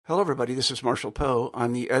Hello, everybody. This is Marshall Poe.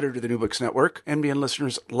 I'm the editor of the New Books Network. NBN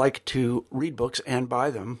listeners like to read books and buy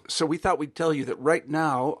them. So we thought we'd tell you that right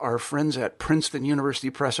now, our friends at Princeton University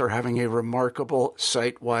Press are having a remarkable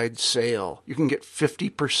site-wide sale. You can get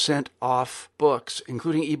 50% off books,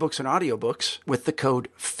 including ebooks and audiobooks, with the code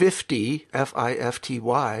 50,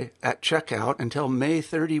 F-I-F-T-Y, at checkout until May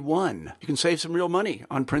 31. You can save some real money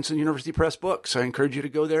on Princeton University Press books. I encourage you to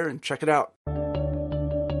go there and check it out.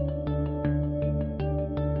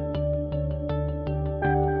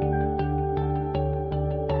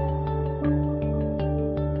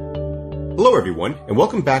 Hello, everyone, and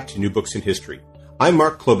welcome back to New Books in History. I'm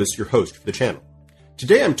Mark Clovis, your host for the channel.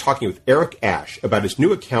 Today I'm talking with Eric Ashe about his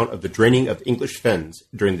new account of the draining of English fens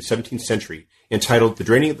during the 17th century, entitled The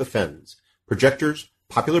Draining of the Fens, Projectors,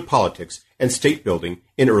 Popular Politics, and State Building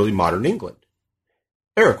in Early Modern England.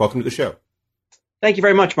 Eric, welcome to the show. Thank you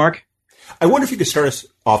very much, Mark. I wonder if you could start us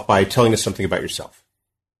off by telling us something about yourself.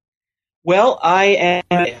 Well, I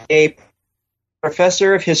am a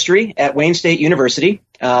professor of history at Wayne State University.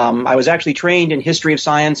 I was actually trained in history of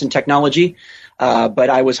science and technology, but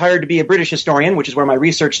I was hired to be a British historian, which is where my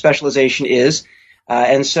research specialization is.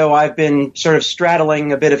 And so I've been sort of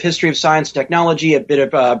straddling a bit of history of science and technology, a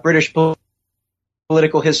bit of British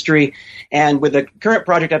political history, and with the current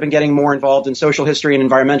project, I've been getting more involved in social history and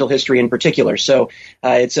environmental history in particular. So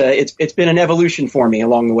it's been an evolution for me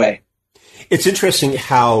along the way. It's interesting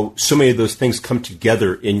how so many of those things come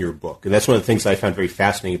together in your book. And that's one of the things I found very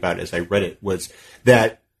fascinating about it as I read it, was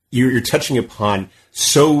that you're touching upon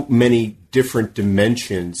so many different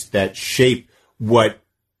dimensions that shape what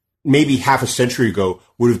maybe half a century ago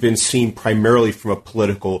would have been seen primarily from a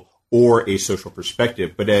political or a social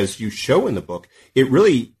perspective. But as you show in the book, it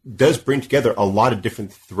really does bring together a lot of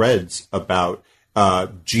different threads about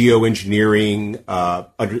geoengineering,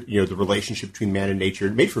 the relationship between man and nature.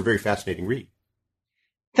 It made for a very fascinating read.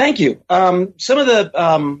 Thank you. Some of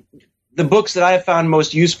the books that I have found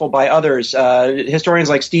most useful by others, historians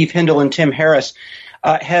like Steve Hindle and Tim Harris,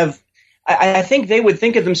 I think they would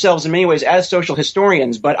think of themselves in many ways as social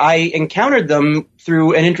historians, but I encountered them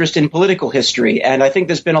through an interest in political history. And I think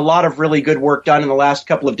there's been a lot of really good work done in the last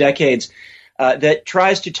couple of decades that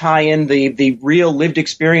tries to tie in the real lived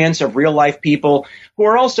experience of real life people who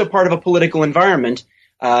are also part of a political environment,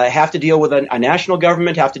 have to deal with a national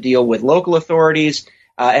government, have to deal with local authorities,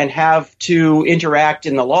 and have to interact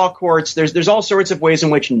in the law courts. There's all sorts of ways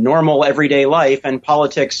in which normal everyday life and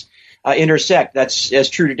politics intersect. That's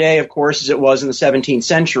as true today, of course, as it was in the 17th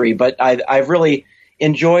century. But I've really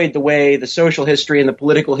enjoyed the way the social history and the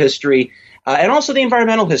political history, and also the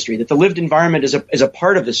environmental history, that the lived environment is a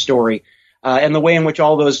part of the story, and the way in which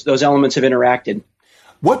all those elements have interacted.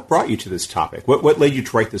 What brought you to this topic? What led you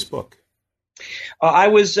to write this book? I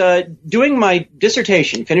was doing my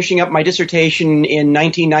dissertation, finishing up my dissertation in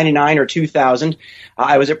 1999 or 2000.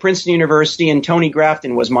 I was at Princeton University, and Tony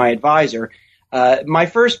Grafton was my advisor. My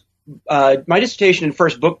dissertation and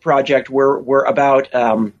first book project were about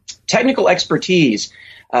technical expertise,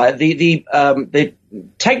 the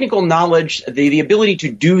technical knowledge, the ability to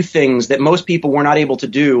do things that most people were not able to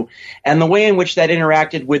do, and the way in which that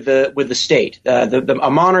interacted with the state.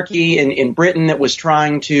 A monarchy in Britain that was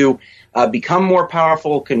trying to become more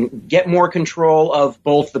powerful, can get more control of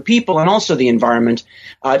both the people and also the environment,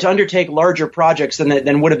 to undertake larger projects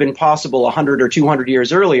than would have been possible 100 or 200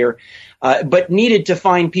 years earlier, but needed to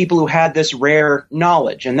find people who had this rare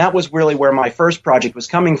knowledge. And that was really where my first project was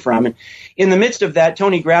coming from. And in the midst of that,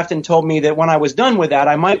 Tony Grafton told me that when I was done with that,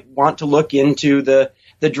 I might want to look into the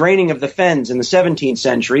draining of the fens in the 17th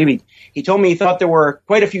century. He told me he thought there were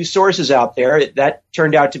quite a few sources out there. That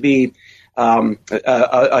turned out to be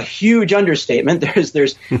a huge understatement.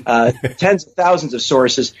 There's tens of thousands of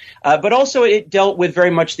sources, but also it dealt with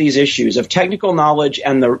very much these issues of technical knowledge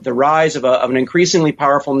and the rise of an increasingly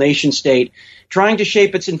powerful nation state trying to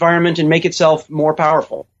shape its environment and make itself more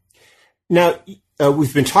powerful. Now,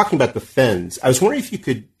 we've been talking about the fens. I was wondering if you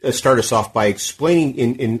could start us off by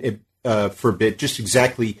explaining for a bit just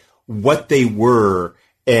exactly what they were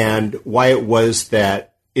and why it was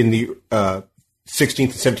that in the 16th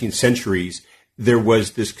and 17th centuries, there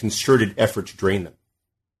was this concerted effort to drain them.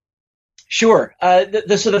 Sure. So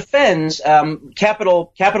the fens,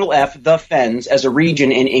 capital F, the fens, as a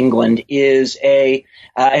region in England, is an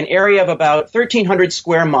area of about 1,300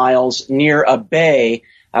 square miles near a bay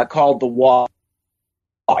called the Wash.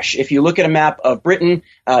 If you look at a map of Britain,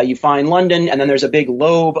 you find London, and then there's a big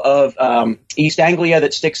lobe of East Anglia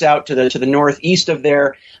that sticks out to the northeast of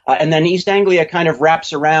there, and then East Anglia kind of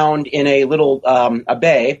wraps around in a little a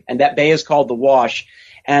bay, and that bay is called the Wash.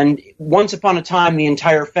 And once upon a time, the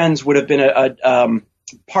entire fens would have been a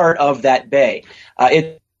part of that bay.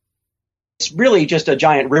 It really just a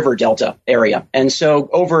giant river delta area. And so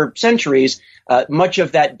over centuries, much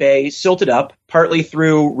of that bay silted up, partly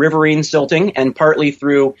through riverine silting and partly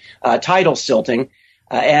through tidal silting.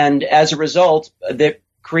 And as a result, that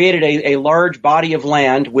created a large body of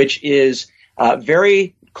land, which is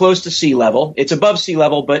very close to sea level. It's above sea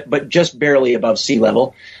level, but just barely above sea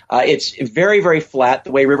level. It's very, very flat,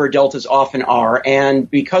 the way river deltas often are, and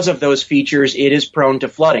because of those features, it is prone to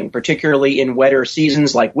flooding, particularly in wetter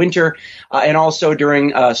seasons like winter, and also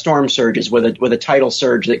during storm surges with a tidal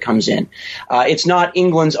surge that comes in. It's not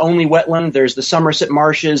England's only wetland. There's the Somerset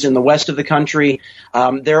Marshes in the west of the country.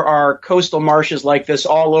 There are coastal marshes like this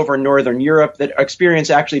all over northern Europe that experience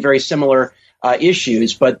actually very similar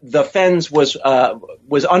issues, but the Fens was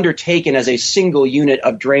undertaken as a single unit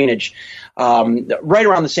of drainage right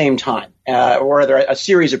around the same time, or rather a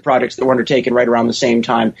series of projects that were undertaken right around the same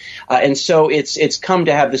time, and so it's come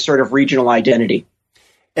to have this sort of regional identity.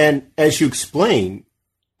 And as you explain,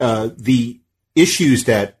 the issues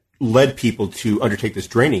that led people to undertake this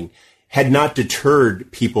draining had not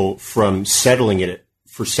deterred people from settling in it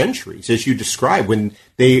for centuries. As you describe, when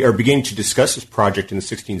they are beginning to discuss this project in the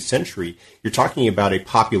 16th century, you're talking about a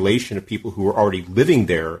population of people who are already living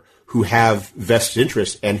there, who have vested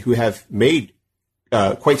interests, and who have made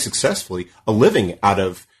quite successfully a living out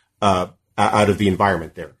of the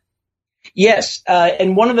environment there. Yes,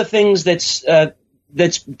 and one of the things that's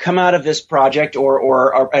come out of this project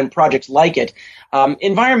and projects like it,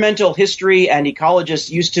 environmental history and ecologists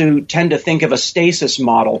used to tend to think of a stasis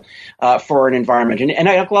model for an environment. An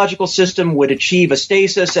ecological system would achieve a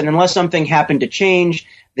stasis, and unless something happened to change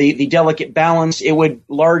the delicate balance, it would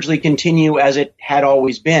largely continue as it had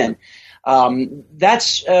always been.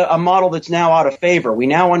 That's a model that's now out of favor. We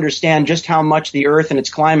now understand just how much the Earth and its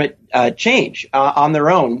climate change on their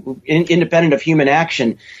own, independent of human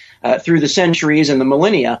action, through the centuries and the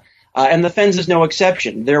millennia. And the Fens is no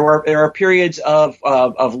exception. There are periods of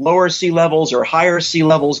lower sea levels or higher sea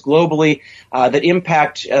levels globally that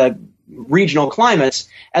impact regional climates,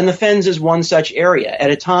 and the Fens is one such area.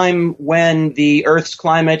 At a time when the Earth's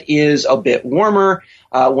climate is a bit warmer,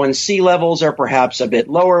 when sea levels are perhaps a bit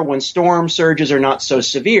lower, when storm surges are not so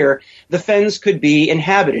severe, the Fens could be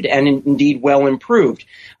inhabited and indeed well improved.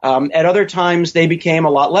 At other times, they became a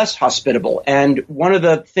lot less hospitable. And one of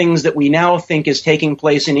the things that we now think is taking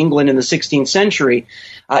place in England in the 16th century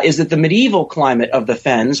is that the medieval climate of the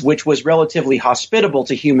Fens, which was relatively hospitable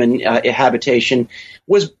to human habitation,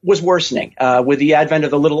 was worsening. With the advent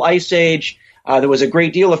of the Little Ice Age, there was a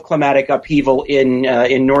great deal of climatic upheaval in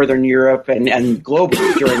northern Europe and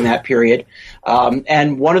globally during that period.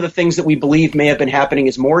 And one of the things that we believe may have been happening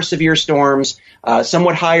is more severe storms,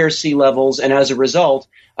 somewhat higher sea levels, and as a result,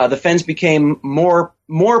 the Fens became more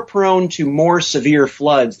prone to more severe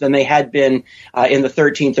floods than they had been in the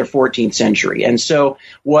 13th or 14th century. And so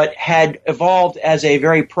what had evolved as a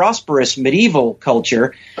very prosperous medieval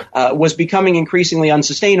culture was becoming increasingly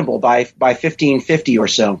unsustainable by 1550 or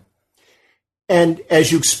so. And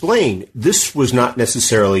as you explain, this was not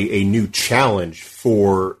necessarily a new challenge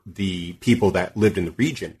for the people that lived in the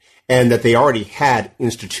region, and that they already had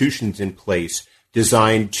institutions in place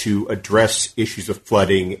designed to address issues of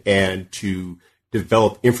flooding and to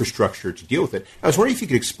develop infrastructure to deal with it. I was wondering if you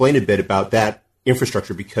could explain a bit about that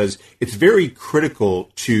infrastructure, because it's very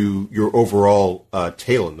critical to your overall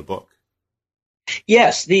tale in the book.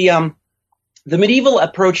 Yes, the medieval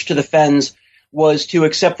approach to the Fens was to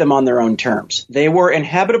accept them on their own terms. They were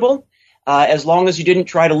inhabitable as long as you didn't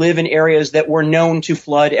try to live in areas that were known to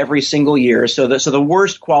flood every single year. So the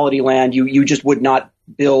worst quality land you just would not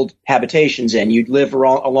build habitations in. You'd live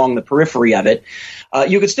along the periphery of it.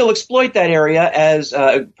 You could still exploit that area as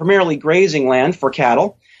primarily grazing land for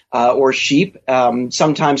cattle or sheep,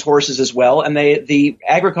 sometimes horses as well. And the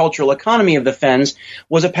agricultural economy of the Fens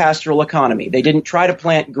was a pastoral economy. They didn't try to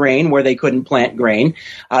plant grain where they couldn't plant grain.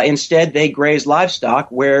 Instead, they grazed livestock,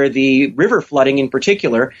 where the river flooding in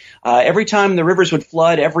particular, every time the rivers would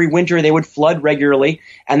flood, every winter they would flood regularly,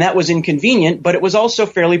 and that was inconvenient, but it was also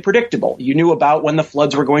fairly predictable. You knew about when the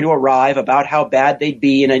floods were going to arrive, about how bad they'd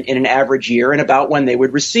be in an average year, and about when they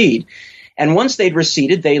would recede. And once they'd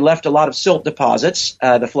receded, they left a lot of silt deposits.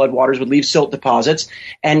 The floodwaters would leave silt deposits,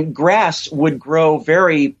 and grass would grow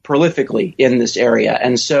very prolifically in this area.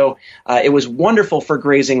 And so it was wonderful for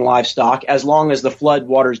grazing livestock as long as the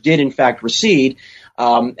floodwaters did, in fact, recede.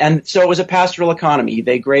 And so it was a pastoral economy.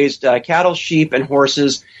 They grazed cattle, sheep, and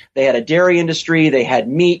horses. They had a dairy industry. They had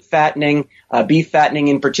meat fattening, beef fattening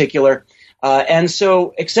in particular. And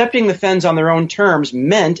so accepting the Fens on their own terms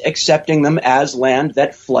meant accepting them as land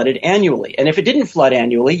that flooded annually. And if it didn't flood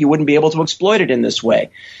annually, you wouldn't be able to exploit it in this way.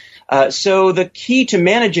 So the key to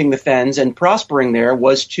managing the fens and prospering there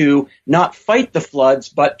was to not fight the floods,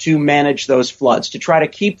 but to manage those floods, to try to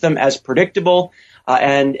keep them as predictable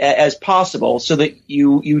and as possible, so that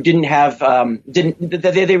you didn't have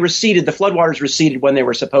they receded, the floodwaters receded when they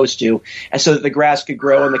were supposed to, and so that the grass could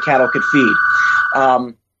grow and the cattle could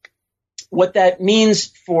feed. What that means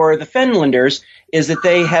for the Fenlanders is that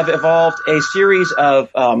they have evolved a series of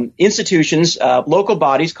institutions, local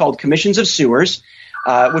bodies called commissions of sewers,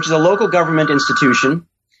 which is a local government institution.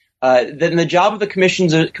 Then the job of the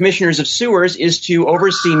commissioners of sewers is to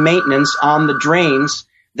oversee maintenance on the drains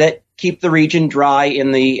that keep the region dry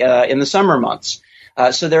in the summer months.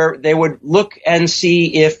 So they would look and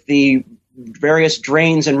see if the various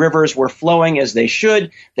drains and rivers were flowing as they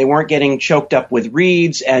should. They weren't getting choked up with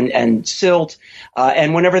reeds and silt.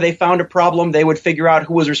 And whenever they found a problem, they would figure out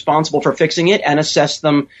who was responsible for fixing it and assess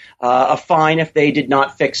them a fine if they did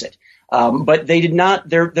not fix it. But they did not.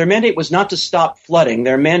 Their mandate was not to stop flooding.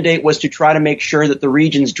 Their mandate was to try to make sure that the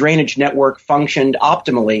region's drainage network functioned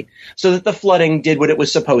optimally, so that the flooding did what it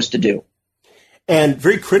was supposed to do. And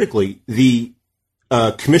very critically, the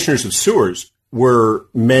commissioners of sewers were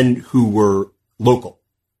men who were local.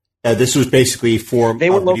 This was basically a form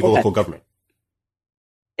of medieval local government.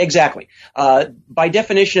 Exactly. By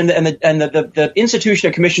definition, and the institution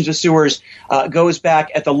of commissions of sewers goes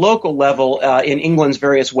back at the local level in England's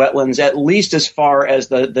various wetlands at least as far as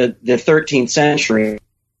the 13th century.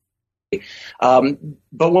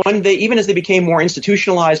 But even as they became more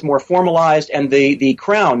institutionalized, more formalized, and the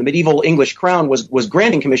crown, the medieval English crown, was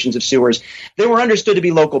granting commissions of sewers, they were understood to be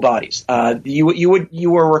local bodies. You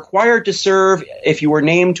were required to serve if you were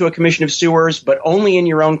named to a commission of sewers, but only in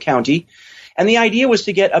your own county. And the idea was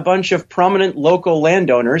to get a bunch of prominent local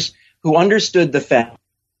landowners who understood the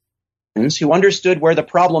fens, who understood where the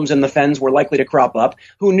problems in the fens were likely to crop up,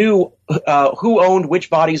 who knew who owned which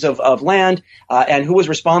bodies of land and who was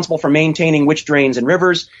responsible for maintaining which drains and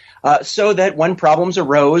rivers, so that when problems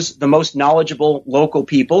arose, the most knowledgeable local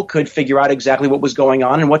people could figure out exactly what was going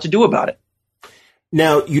on and what to do about it.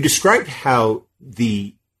 Now, you described how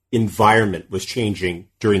the environment was changing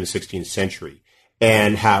during the 16th century,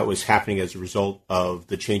 and how it was happening as a result of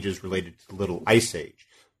the changes related to the Little Ice Age.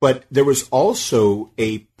 But there was also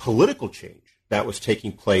a political change that was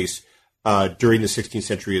taking place during the 16th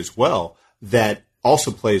century as well that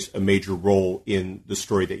also plays a major role in the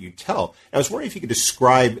story that you tell. And I was wondering if you could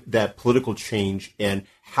describe that political change and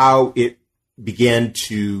how it began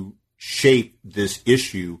to shape this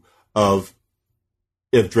issue of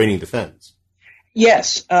draining the fens.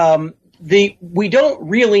 Yes. We don't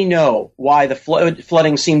really know why the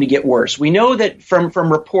flooding seemed to get worse. We know that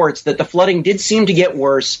from reports that the flooding did seem to get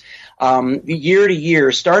worse year to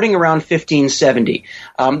year, starting around 1570.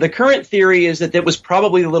 The current theory is that it was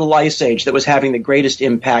probably the Little Ice Age that was having the greatest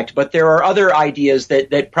impact, but there are other ideas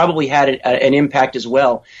that probably had an impact as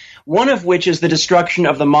well. One of which is the destruction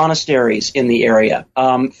of the monasteries in the area.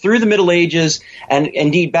 Through the Middle Ages, and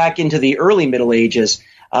indeed back into the early Middle Ages,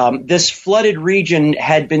 this flooded region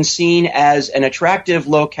had been seen as an attractive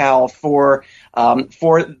locale for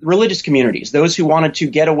religious communities, those who wanted to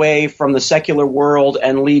get away from the secular world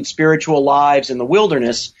and lead spiritual lives in the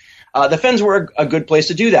wilderness. The fens were a good place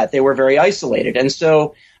to do that. They were very isolated. And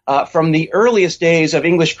so from the earliest days of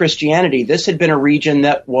English Christianity, this had been a region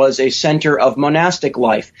that was a center of monastic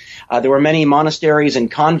life. There were many monasteries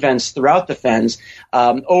and convents throughout the fens.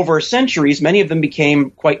 Over centuries, many of them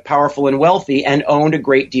became quite powerful and wealthy and owned a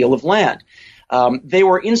great deal of land. They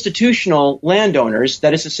were institutional landowners.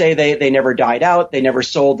 That is to say, they never died out. They never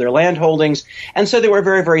sold their land holdings. And so they were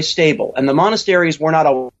very, very stable. And the monasteries were not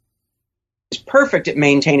always perfect at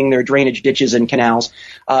maintaining their drainage ditches and canals,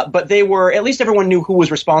 but they were, at least everyone knew who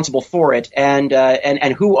was responsible for it and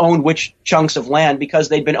who owned which chunks of land, because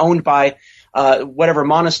they'd been owned by whatever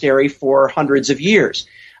monastery for hundreds of years.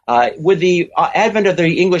 With the advent of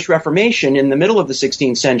the English Reformation in the middle of the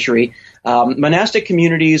 16th century, monastic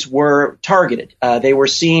communities were targeted. They were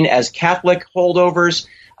seen as Catholic holdovers.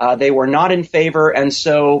 They were not in favor, and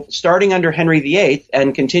so starting under Henry VIII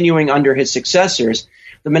and continuing under his successors,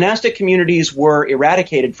 the monastic communities were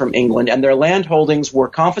eradicated from England, and their land holdings were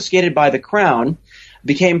confiscated by the crown,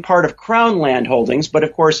 became part of crown land holdings. But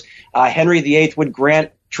of course, Henry VIII would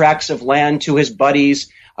grant tracts of land to his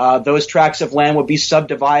buddies. Those tracts of land would be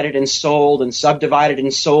subdivided and sold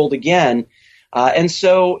again. And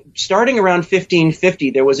so starting around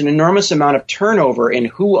 1550, there was an enormous amount of turnover in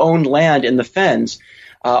who owned land in the fens.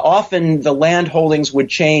 Often the land holdings would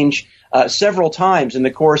change several times in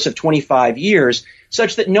the course of 25 years,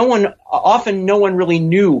 such that no one really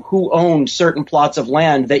knew who owned certain plots of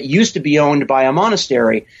land that used to be owned by a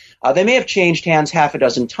monastery. They may have changed hands half a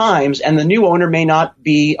dozen times, and the new owner may not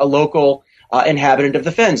be a local inhabitant of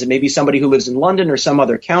the fens. It may be somebody who lives in London or some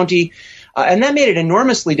other county. And that made it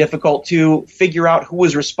enormously difficult to figure out who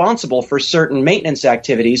was responsible for certain maintenance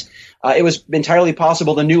activities. It was entirely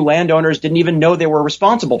possible the new landowners didn't even know they were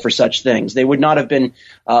responsible for such things. They would not have been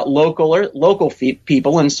local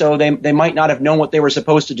people, and so they might not have known what they were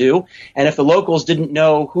supposed to do. And if the locals didn't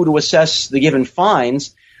know who to assess the given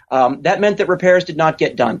fines, that meant that repairs did not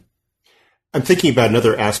get done. I'm thinking about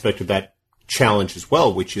another aspect of that challenge as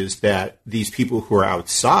well, which is that these people who are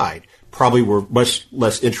outside probably were much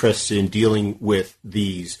less interested in dealing with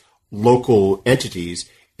these local entities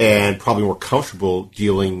and probably more comfortable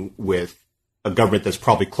dealing with a government that's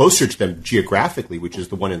probably closer to them geographically, which is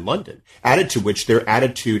the one in London. Added to which their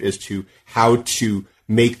attitude as to how to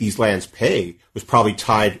make these lands pay was probably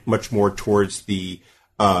tied much more towards the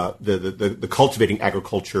cultivating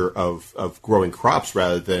agriculture of growing crops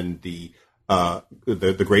rather than the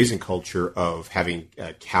grazing culture of having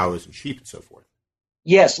cows and sheep and so forth.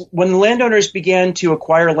 Yes, when the landowners began to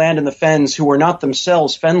acquire land in the fens who were not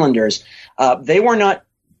themselves Fenlanders, they were not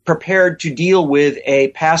prepared to deal with a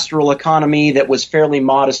pastoral economy that was fairly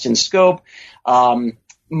modest in scope.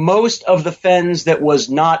 Most of the fens that was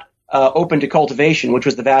not open to cultivation, which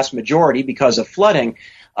was the vast majority because of flooding,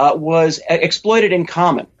 was exploited in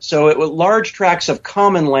common. So it was large tracts of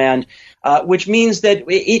common land, which means that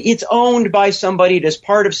it's owned by somebody, it is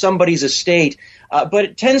part of somebody's estate, but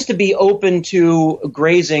it tends to be open to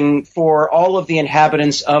grazing for all of the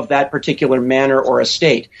inhabitants of that particular manor or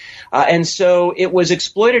estate. And so it was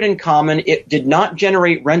exploited in common. It did not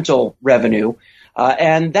generate rental revenue.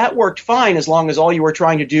 And that worked fine as long as all you were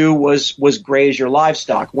trying to do was graze your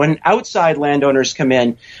livestock. When outside landowners come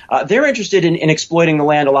in, they're interested in exploiting the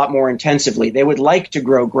land a lot more intensively. They would like to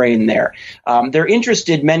grow grain there. They're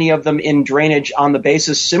interested, many of them, in drainage on the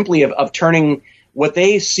basis simply of turning what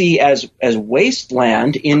they see as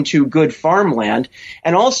wasteland into good farmland,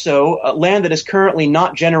 and also land that is currently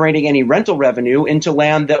not generating any rental revenue into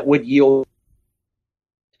land that would yield.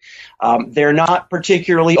 They're not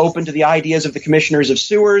particularly open to the ideas of the commissioners of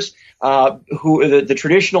sewers, who the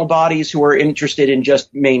traditional bodies who are interested in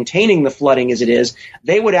just maintaining the flooding as it is.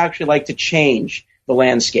 They would actually like to change the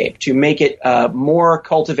landscape to make it more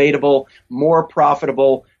cultivatable, more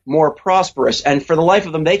profitable, more prosperous. And for the life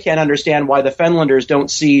of them, they can't understand why the Fenlanders don't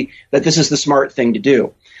see that this is the smart thing to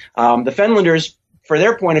do. The Fenlanders, for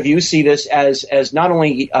their point of view, see this as not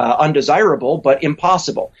only undesirable, but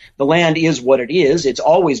impossible. The land is what it is. It's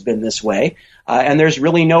always been this way. And there's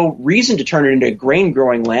really no reason to turn it into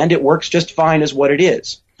grain-growing land. It works just fine as what it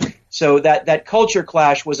is. So that culture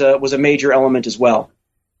clash was a major element as well.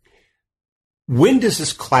 When does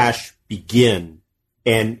this clash begin,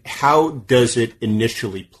 and how does it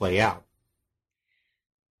initially play out?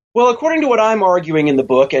 Well, according to what I'm arguing in the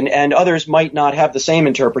book, and others might not have the same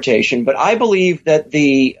interpretation, but I believe that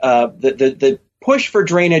the push for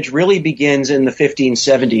drainage really begins in the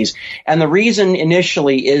 1570s. And the reason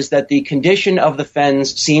initially is that the condition of the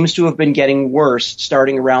fens seems to have been getting worse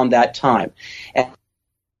starting around that time.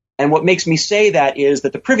 And what makes me say that is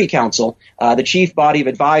that the Privy Council, the chief body of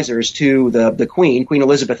advisors to the Queen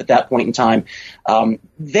Elizabeth at that point in time,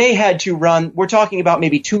 they had to run, we're talking about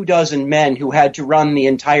maybe 24 men who had to run the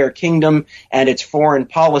entire kingdom and its foreign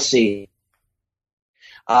policy.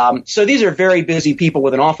 So these are very busy people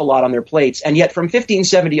with an awful lot on their plates. And yet from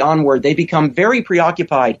 1570 onward, they become very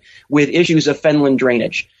preoccupied with issues of fenland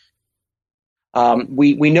drainage.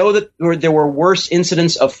 We know that there were worse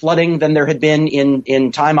incidents of flooding than there had been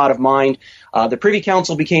in time out of mind. The Privy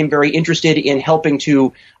Council became very interested in helping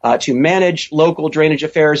to manage local drainage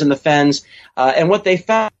affairs in the fens. And what they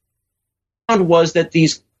found was that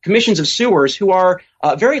these commissions of sewers, who are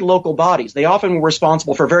very local bodies, they often were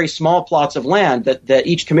responsible for very small plots of land that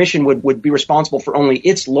each commission would be responsible for only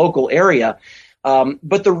its local area.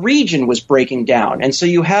 But the region was breaking down. And so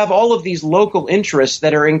you have all of these local interests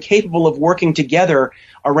that are incapable of working together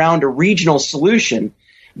around a regional solution.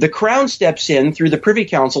 The Crown steps in through the Privy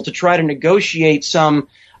Council to try to negotiate some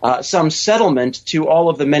settlement to all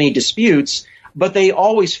of the many disputes, but they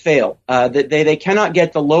always fail. They cannot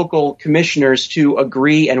get the local commissioners to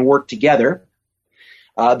agree and work together.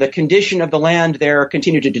 The condition of the land there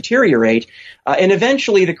continued to deteriorate, and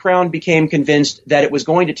eventually the Crown became convinced that it was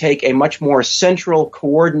going to take a much more central,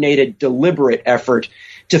 coordinated, deliberate effort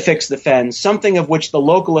to fix the fens, something of which the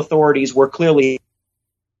local authorities were clearly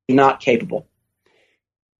not capable.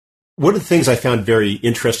 One of the things I found very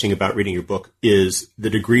interesting about reading your book is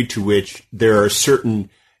the degree to which there are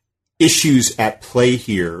certain issues at play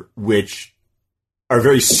here which are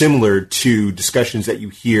very similar to discussions that you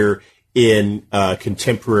hear in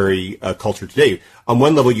contemporary culture today. On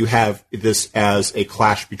one level, you have this as a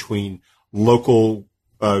clash between local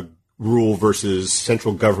rule versus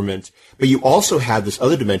central government, but you also have this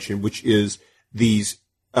other dimension, which is these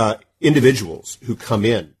individuals who come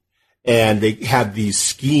in and they have these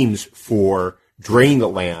schemes for draining the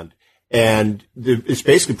land, and it's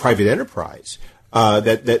basically private enterprise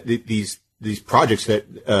these projects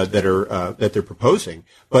that they're proposing,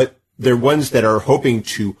 but they're ones that are hoping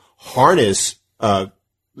to harness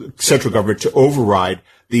central government to override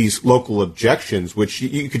these local objections, which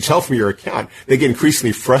you can tell from your account they get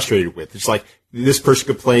increasingly frustrated with. It's like this person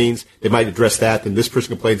complains, they might address that, then this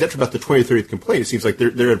person complains. After about the 20th or 30th complaint, it seems like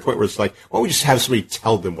they're at a point where it's like, why don't we just have somebody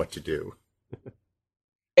tell them what to do?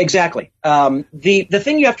 Exactly. The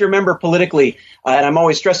thing you have to remember politically, and I'm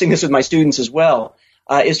always stressing this with my students as well,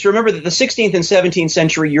 is to remember that the 16th and 17th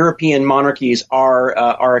century European monarchies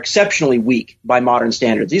are exceptionally weak by modern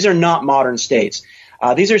standards. These are not modern states.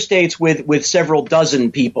 These are states with several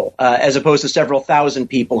dozen people, as opposed to several thousand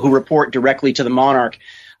people who report directly to the monarch,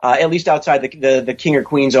 at least outside the king or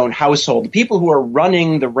queen's own household. The people who are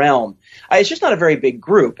running the realm, it's just not a very big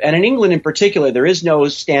group. And in England in particular, there is no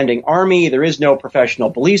standing army, there is no professional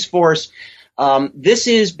police force. This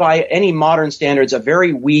is, by any modern standards, a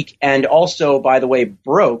very weak and also, by the way,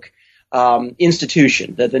 broke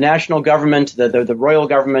institution. The national government, the royal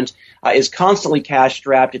government, is constantly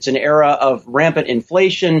cash-strapped. It's an era of rampant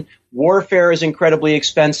inflation. Warfare is incredibly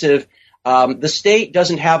expensive. The state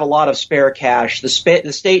doesn't have a lot of spare cash. The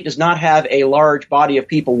state does not have a large body of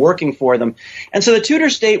people working for them. And so the Tudor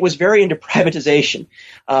state was very into privatization.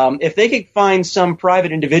 If they could find some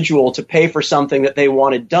private individual to pay for something that they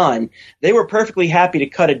wanted done, they were perfectly happy to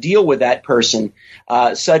cut a deal with that person,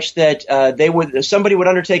 such that somebody would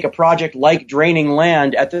undertake a project like draining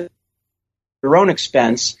land at their own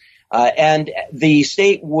expense, and the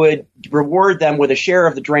state would reward them with a share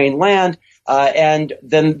of the drained land.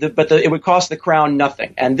 It would cost the crown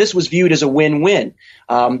nothing, and this was viewed as a win-win.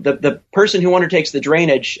 The person who undertakes the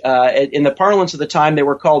drainage, in the parlance of the time, they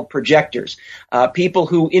were called projectors, people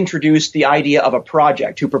who introduced the idea of a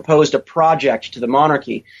project, who proposed a project to the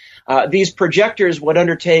monarchy. These projectors would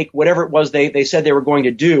undertake whatever it was they said they were going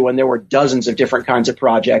to do, and there were dozens of different kinds of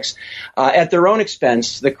projects, at their own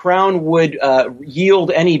expense. The crown would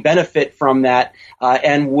yield any benefit from that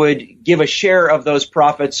and would give a share of those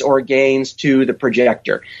profits or gains to the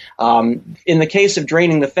projector. In the case of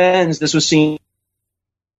draining the fens, this was seen.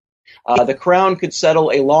 The crown could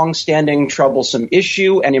settle a long-standing troublesome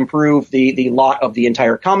issue and improve the lot of the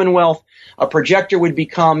entire Commonwealth. A projector would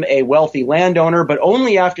become a wealthy landowner, but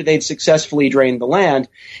only after they'd successfully drained the land.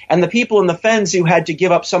 And the people in the fens who had to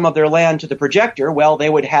give up some of their land to the projector, well, they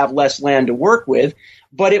would have less land to work with,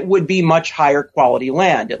 but it would be much higher quality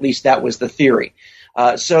land. At least that was the theory.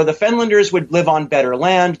 So the Fenlanders would live on better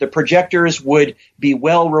land, the projectors would be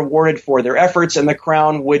well rewarded for their efforts, and the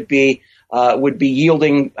crown would be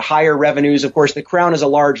yielding higher revenues. Of course, the crown is a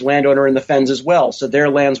large landowner in the fens as well, so their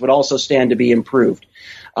lands would also stand to be improved.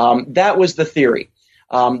 That was the theory.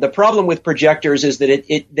 The problem with projectors is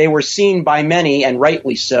that they were seen by many, and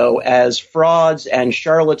rightly so, as frauds and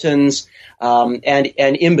charlatans and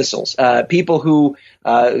imbeciles, people who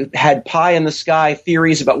had pie-in-the-sky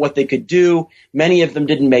theories about what they could do. Many of them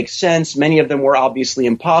didn't make sense. Many of them were obviously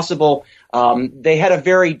impossible. They had a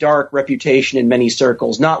very dark reputation in many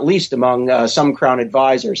circles, not least among some crown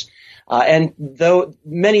advisors. And though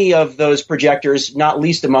many of those projectors, not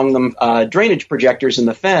least among them drainage projectors in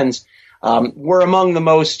the fens, were among the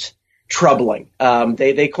most troubling.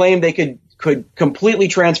 They claimed they could completely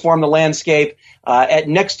transform the landscape at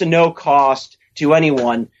next to no cost to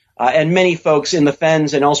anyone. And many folks in the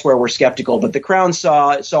fens and elsewhere were skeptical, but the crown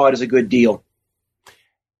saw it as a good deal.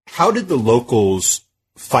 How did the locals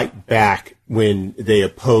fight back when they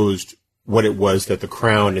opposed what it was that the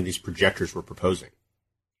crown and these projectors were proposing?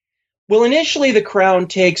 Well, initially the crown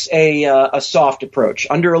takes a soft approach.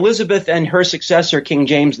 Under Elizabeth and her successor, King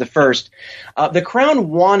James I, the crown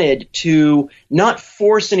wanted to not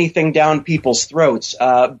force anything down people's throats.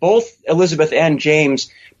 Both Elizabeth and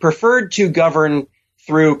James preferred to govern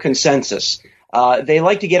through consensus. They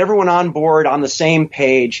like to get everyone on board on the same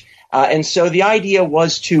page, and so the idea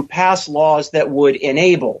was to pass laws that would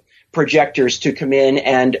enable projectors to come in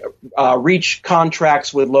and reach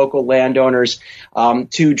contracts with local landowners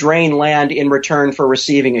to drain land in return for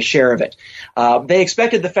receiving a share of it. They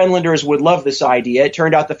expected the Fenlanders would love this idea. It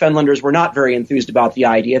turned out the Fenlanders were not very enthused about the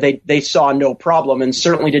idea. They saw no problem and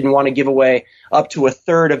certainly didn't want to give away up to a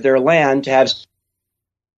third of their land to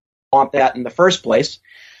want that in the first place.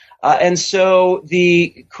 And so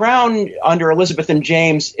the Crown under Elizabeth and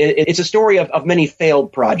James, it's a story of many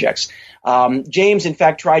failed projects. James, in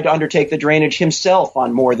fact, tried to undertake the drainage himself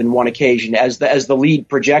on more than one occasion as the lead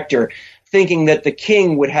projector, thinking that the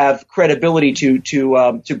king would have credibility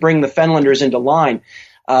to bring the Fenlanders into line.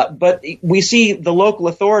 But we see the local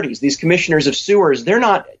authorities, these commissioners of sewers, they're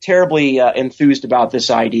not terribly enthused about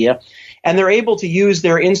this idea. And they're able to use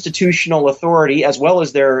their institutional authority as well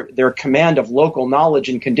as their command of local knowledge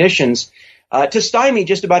and conditions to stymie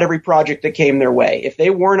just about every project that came their way. If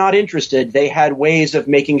they were not interested, they had ways of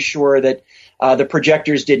making sure that the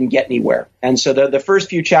projectors didn't get anywhere. And so the first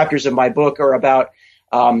few chapters of my book are about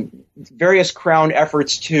various Crown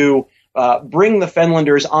efforts to bring the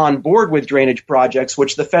Fenlanders on board with drainage projects,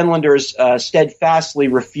 which the Fenlanders steadfastly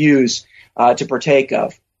refuse to partake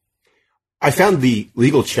of. I found the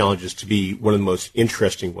legal challenges to be one of the most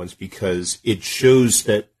interesting ones because it shows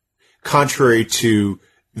that, contrary to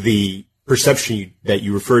the perception that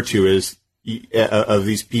you refer to as of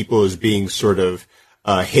these people as being sort of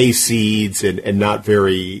hayseeds and not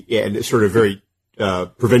very and sort of very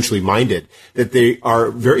provincially minded, that they are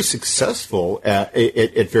very successful at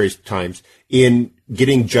various times in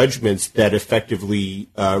getting judgments that effectively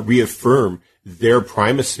reaffirm their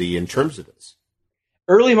primacy in terms of this.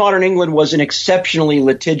 Early modern England was an exceptionally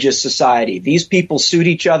litigious society. These people sued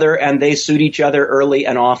each other, and they sued each other early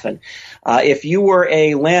and often. If you were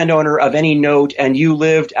a landowner of any note and you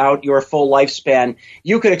lived out your full lifespan,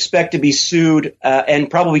 you could expect to be sued and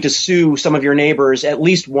probably to sue some of your neighbors at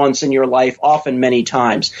least once in your life, often many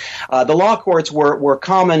times. The law courts were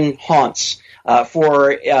common haunts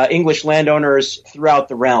for English landowners throughout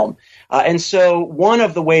the realm. And so one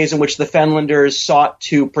of the ways in which the Fenlanders sought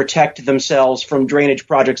to protect themselves from drainage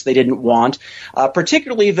projects they didn't want,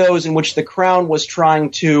 particularly those in which the Crown was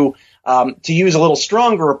trying to use a little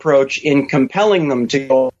stronger approach in compelling them to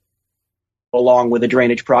go along with a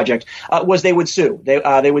drainage project, was they would sue.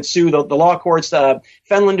 They would sue the law courts.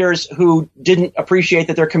 Fenlanders who didn't appreciate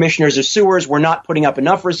that their commissioners of sewers were not putting up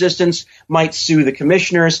enough resistance might sue the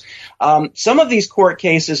commissioners. Some of these court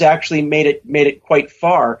cases actually made it quite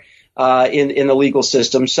far in the legal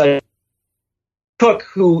system. So Cook,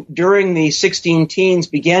 who during the 16 teens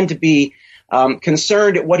began to be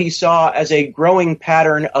concerned at what he saw as a growing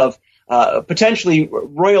pattern of potentially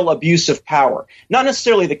royal abuse of power. Not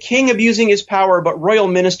necessarily the king abusing his power, but royal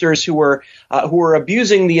ministers who were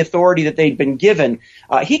abusing the authority that they'd been given.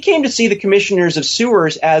 He came to see the commissioners of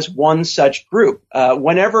sewers as one such group.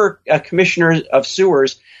 Whenever a commissioner of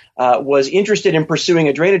sewers was interested in pursuing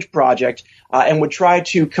a drainage project and would try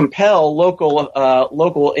to compel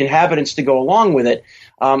local inhabitants to go along with it.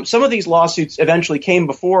 Some of these lawsuits eventually came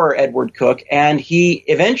before Edward Cook, and he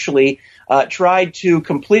eventually tried to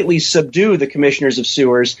completely subdue the commissioners of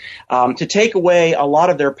sewers to take away a lot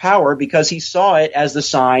of their power because he saw it as the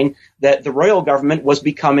sign that the royal government was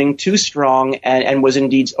becoming too strong and was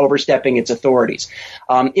indeed overstepping its authorities.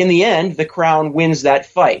 In the end, the Crown wins that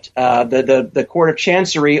fight. The Court of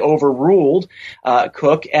Chancery overruled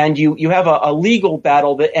Cook, and you have a legal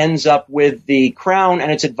battle that ends up with the Crown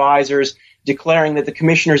and its advisors declaring that the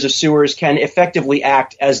commissioners of sewers can effectively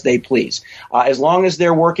act as they please. As long as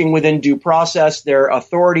they're working within due process, their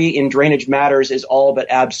authority in drainage matters is all but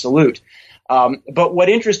absolute. But what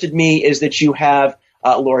interested me is that you have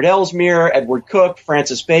Lord Ellesmere, Edward Cook,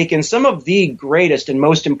 Francis Bacon, some of the greatest and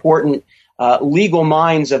most important legal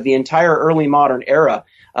minds of the entire early modern era.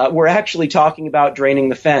 We're actually talking about draining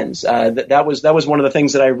the fens. That was one of the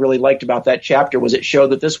things that I really liked about that chapter, was it showed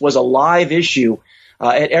that this was a live issue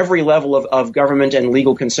at every level of government and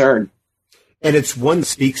legal concern. And it's one that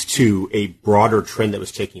speaks to a broader trend that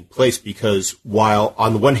was taking place, because while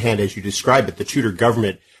on the one hand, as you described it, the Tudor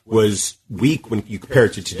government was weak when you compare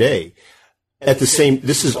it to today, this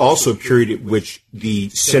is also a period at which the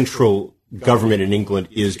central government in England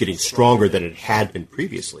is getting stronger than it had been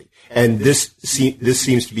previously. And this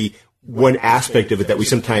seems to be one aspect of it that we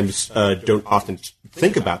sometimes don't often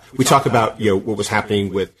think about. We talk about what was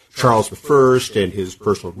happening with Charles I and his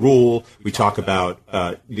personal rule. We talk about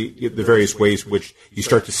the various ways which you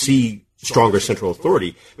start to see stronger central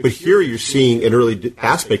authority. But here you're seeing an early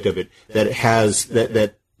aspect of it that it has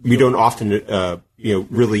that we don't often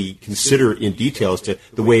really consider in detail as to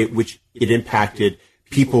the way in which it impacted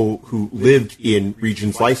people who lived in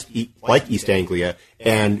regions like East Anglia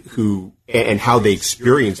and how they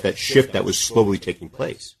experienced that shift that was slowly taking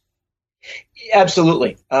place.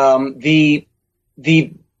 Absolutely. The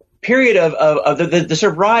period of the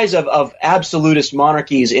sort of rise of absolutist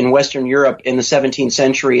monarchies in Western Europe in the 17th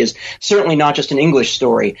century is certainly not just an English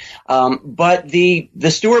story. But the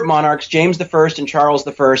Stuart monarchs, James I and Charles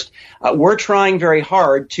I, were trying very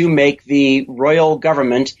hard to make the royal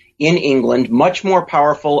government in England much more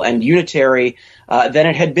powerful and unitary than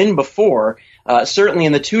it had been before. Certainly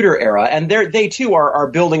in the Tudor era, and they too are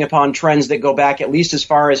building upon trends that go back at least as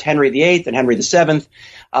far as Henry VIII and Henry VII,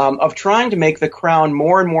 of trying to make the crown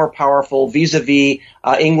more and more powerful vis-a-vis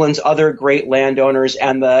England's other great landowners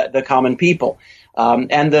and the common people.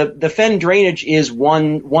 And the fen drainage is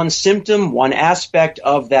one symptom, one aspect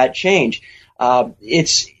of that change.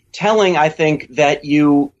 It's telling, I think, that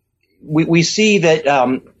we see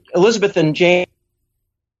that Elizabeth and James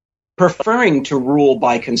preferring to rule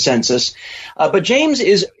by consensus, but James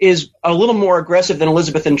is a little more aggressive than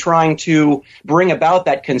Elizabeth in trying to bring about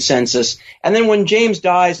that consensus. And then when James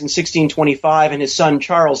dies in 1625 and his son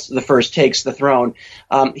Charles I takes the throne,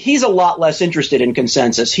 he's a lot less interested in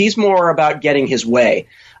consensus. He's more about getting his way.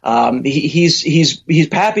 He's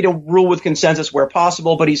happy to rule with consensus where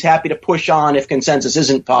possible, but he's happy to push on if consensus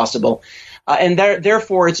isn't possible. And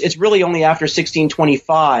therefore, it's really only after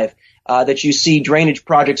 1625 that you see drainage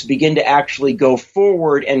projects begin to actually go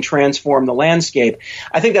forward and transform the landscape.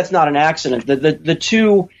 I think that's not an accident. The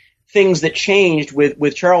two things that changed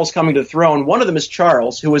with Charles coming to the throne, one of them is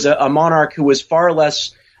Charles, who was a monarch who was far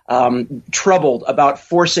less troubled about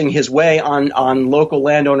forcing his way on local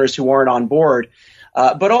landowners who weren't on board.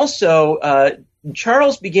 But also,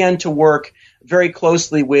 Charles began to work very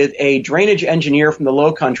closely with a drainage engineer from the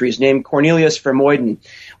Low Countries named Cornelius Vermuyden,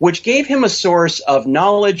 which gave him a source of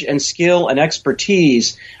knowledge and skill and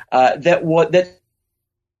expertise that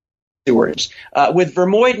stewards. With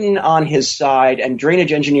Vermuyden on his side and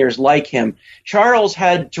drainage engineers like him, Charles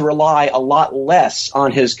had to rely a lot less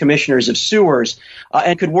on his commissioners of sewers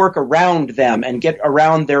and could work around them and get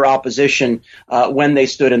around their opposition when they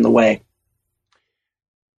stood in the way.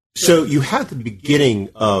 So you had the beginning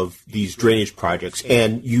of these drainage projects,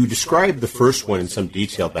 and you described the first one in some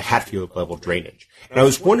detail, the Hatfield level drainage. And I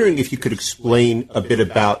was wondering if you could explain a bit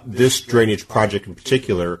about this drainage project in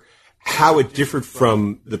particular, how it differed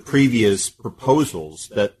from the previous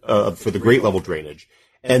proposals that for the Great Level drainage,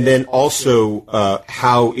 and then also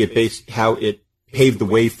how it paved the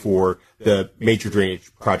way for the major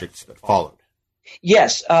drainage projects that followed.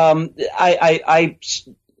 Yes, I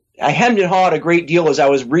hemmed and hawed a great deal as I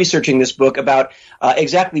was researching this book about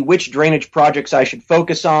exactly which drainage projects I should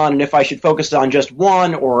focus on, and if I should focus on just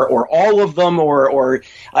one or all of them, or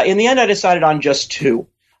in the end I decided on just two.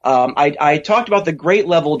 I talked about the Great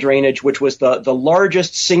Level drainage, which was the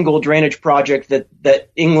largest single drainage project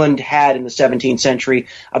that England had in the 17th century,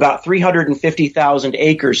 about 350,000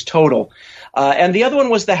 acres total. And the other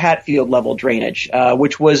one was the Hatfield level drainage,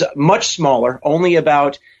 which was much smaller, only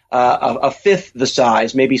about a fifth the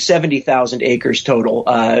size, maybe 70,000 acres total,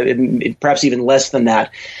 perhaps even less than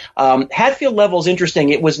that. Hatfield level is interesting.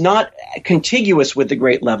 It was not contiguous with the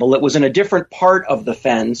Great Level. It was in a different part of the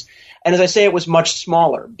fens. And as I say, it was much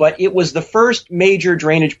smaller. But it was the first major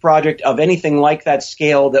drainage project of anything like that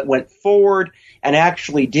scale that went forward and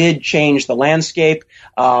actually did change the landscape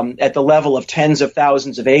at the level of tens of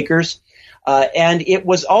thousands of acres. And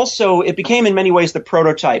it became in many ways the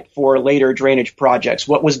prototype for later drainage projects.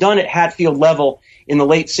 What was done at Hatfield level in the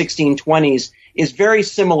late 1620s is very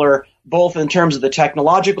similar, both in terms of the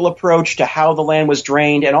technological approach to how the land was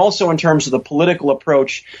drained and also in terms of the political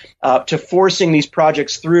approach to forcing these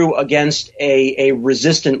projects through against a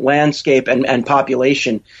resistant landscape and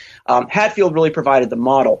population. Hatfield really provided the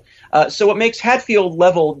model. So what makes Hatfield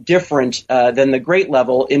level different than the Great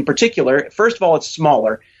Level in particular, first of all, it's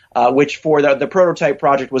smaller. Which for the prototype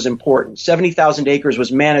project was important. 70,000 acres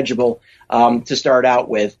was manageable to start out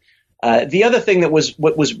with. The other thing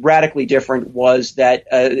what was radically different was that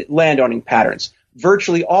landowning patterns.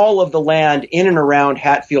 Virtually all of the land in and around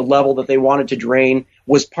Hatfield level that they wanted to drain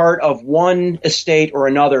was part of one estate or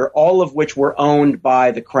another, all of which were owned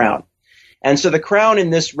by the Crown. And so the Crown, in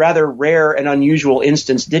this rather rare and unusual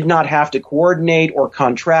instance, did not have to coordinate or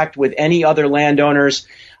contract with any other landowners.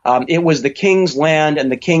 It was the king's land,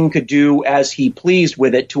 and the king could do as he pleased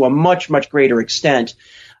with it to a much, much greater extent.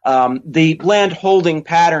 The land holding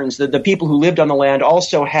patterns, the people who lived on the land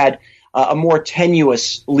also had a more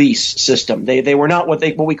tenuous lease system. They were not what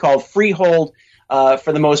we call freehold.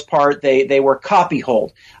 For the most part, they were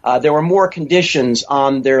copyhold. There were more conditions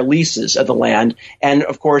on their leases of the land, and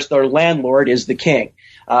of course, their landlord is the king.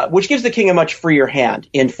 which gives the king a much freer hand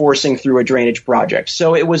in forcing through a drainage project.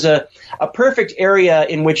 So it was a perfect area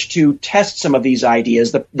in which to test some of these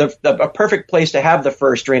ideas, a perfect place to have the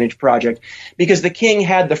first drainage project, because the king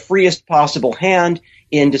had the freest possible hand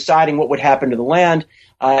in deciding what would happen to the land.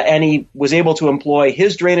 And he was able to employ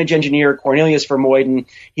his drainage engineer, Cornelius Vermuyden.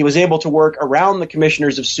 He was able to work around the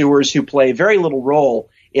commissioners of sewers, who play very little role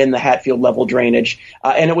in the Hatfield level drainage.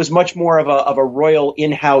 And it was much more of a royal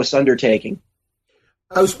in-house undertaking.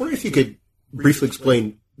 I was wondering if you could briefly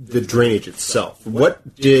explain the drainage itself.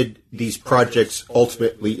 What did these projects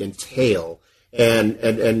ultimately entail,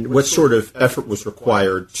 and what sort of effort was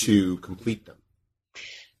required to complete them?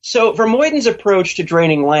 So Vermuyden's approach to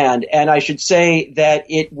draining land, and I should say that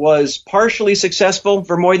it was partially successful,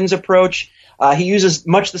 Vermuyden's approach. He uses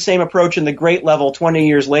much the same approach in the Great Level 20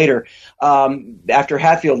 years later, after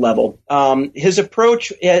Hatfield Level. His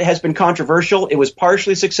approach has been controversial. It was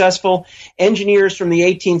partially successful. Engineers from the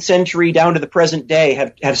 18th century down to the present day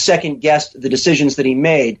have second-guessed the decisions that he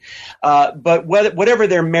made. But whatever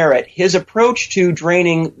their merit, his approach to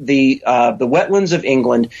draining the wetlands of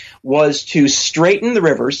England was to straighten the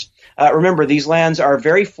rivers. Remember, these lands are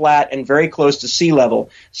very flat and very close to sea level,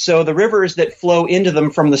 so the rivers that flow into them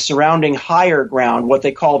from the surrounding higher ground, what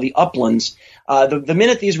they call the uplands, the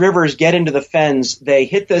minute these rivers get into the fens, they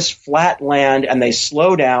hit this flat land and they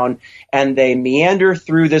slow down and they meander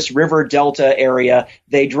through this river delta area.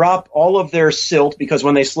 They drop all of their silt, because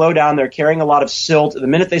when they slow down, they're carrying a lot of silt. The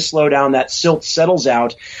minute they slow down, that silt settles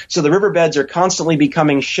out, so the riverbeds are constantly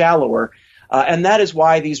becoming shallower, and that is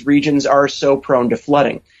why these regions are so prone to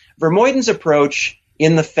flooding. Vermuyden's approach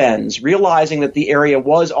in the fens, realizing that the area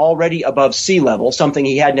was already above sea level, something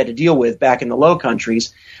he hadn't had to deal with back in the Low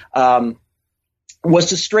Countries, was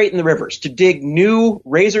to straighten the rivers, to dig new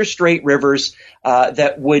razor-straight rivers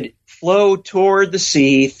that would flow toward the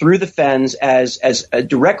sea through the fens as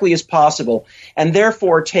directly as possible, and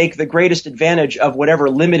therefore take the greatest advantage of whatever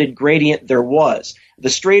limited gradient there was.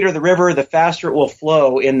 The straighter the river, the faster it will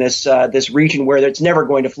flow in this region where it's never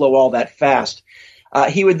going to flow all that fast.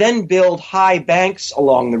 He would then build high banks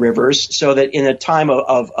along the rivers so that in a time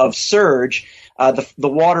of surge, the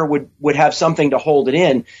water would have something to hold it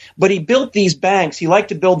in. But he built these banks. He liked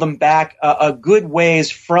to build them back a good ways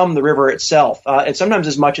from the river itself, and sometimes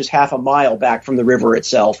as much as half a mile back from the river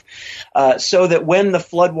itself, so that when the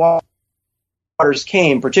flood waters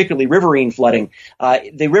came, particularly riverine flooding,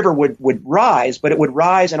 the river would rise, but it would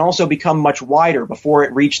rise and also become much wider before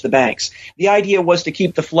it reached the banks. The idea was to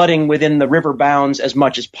keep the flooding within the river bounds as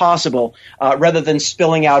much as possible, rather than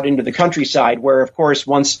spilling out into the countryside, where, of course,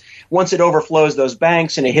 once it overflows those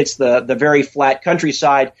banks and it hits the very flat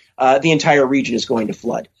countryside, the entire region is going to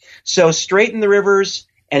flood. So straighten the rivers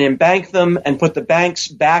and embank them and put the banks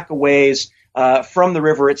back a ways from the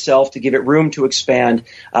river itself to give it room to expand.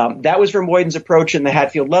 That was Vermuyden's approach in the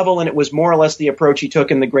Hatfield Level, and it was more or less the approach he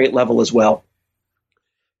took in the Great Level as well.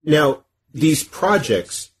 Now, these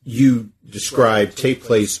projects you described take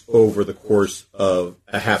place over the course of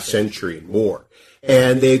a half century and more,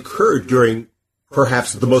 and they occurred during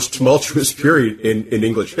perhaps the most tumultuous period in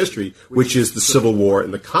English history, which is the Civil War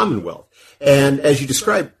and the Commonwealth. And as you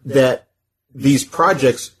described, that these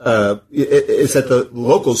projects, is that the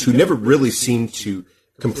locals, who never really seemed to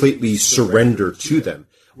completely surrender to them,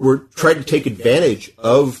 were trying to take advantage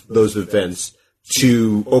of those events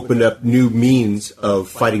to open up new means of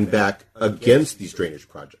fighting back against these drainage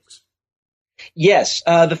projects. Yes,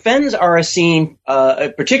 the fens are a scene,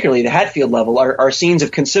 particularly the Hatfield Level, are scenes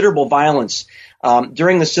of considerable violence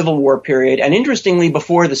during the Civil War period, and interestingly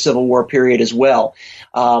before the Civil War period as well.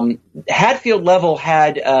 Hatfield Level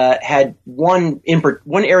had one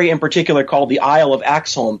area in particular called the Isle of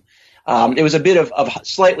Axholme. It was a bit of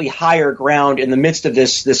slightly higher ground in the midst of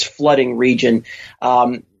this flooding region.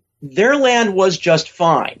 Their land was just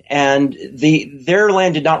fine, and their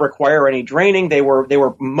land did not require any draining. They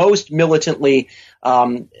were most militantly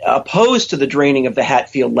opposed to the draining of the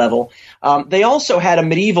Hatfield Level. They also had a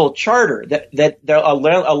medieval charter that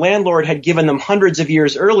a landlord had given them hundreds of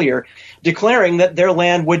years earlier, declaring that their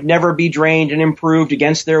land would never be drained and improved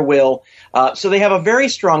against their will. So they have a very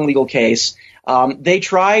strong legal case. They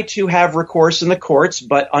try to have recourse in the courts,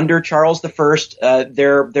 but under Charles I,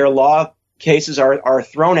 their law cases are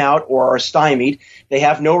thrown out or are stymied. They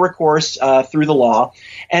have no recourse through the law.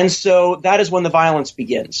 And so that is when the violence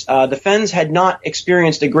begins. The Fens had not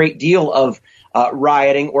experienced a great deal of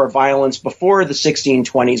rioting or violence before the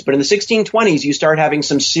 1620s, but in the 1620s you start having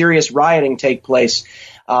some serious rioting take place,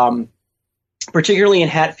 particularly in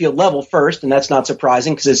Hatfield Level first, and that's not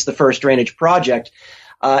surprising because it's the first drainage project.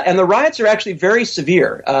 And the riots are actually very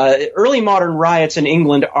severe. Early modern riots in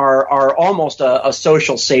England are almost a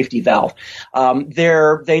social safety valve.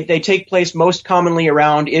 They take place most commonly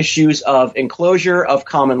around issues of enclosure of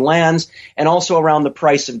common lands and also around the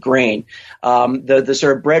price of grain. The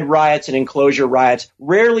sort of bread riots and enclosure riots,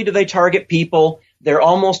 rarely do they target people. They're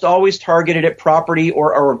almost always targeted at property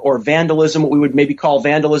or vandalism, what we would maybe call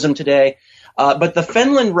vandalism today. But the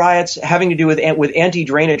Fenland riots having to do with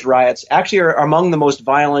anti-drainage riots actually are among the most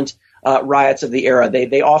violent riots of the era.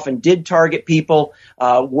 They often did target people.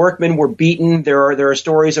 Workmen were beaten. There are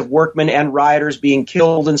stories of workmen and rioters being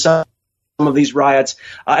killed in some of these riots,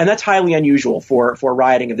 and that's highly unusual for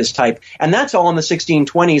rioting of this type. And that's all in the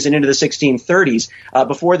 1620s and into the 1630s,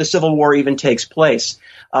 before the Civil War even takes place.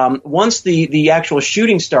 Once the actual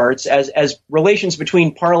shooting starts, as relations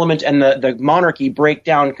between Parliament and the monarchy break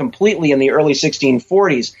down completely in the early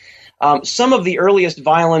 1640s, some of the earliest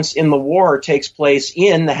violence in the war takes place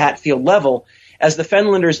in the Hatfield level, as the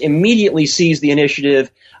Fenlanders immediately seize the initiative.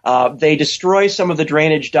 They destroy some of the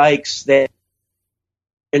drainage dikes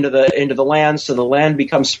into the land, so the land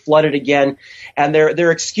becomes flooded again. And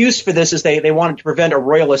their excuse for this is they wanted to prevent a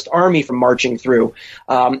royalist army from marching through.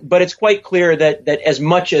 But it's quite clear that as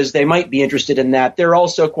much as they might be interested in that, they're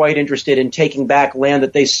also quite interested in taking back land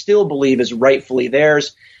that they still believe is rightfully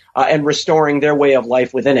theirs, and restoring their way of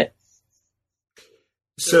life within it.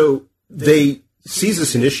 So they seize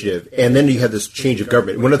this initiative, and then you have this change of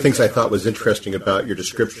government. One of the things I thought was interesting about your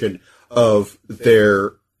description of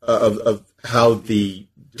of how the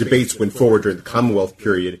debates went forward during the Commonwealth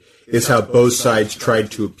period is how both sides tried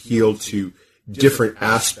to appeal to different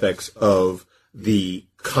aspects of the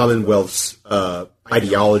Commonwealth's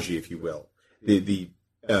ideology, if you will.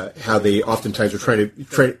 How they oftentimes were trying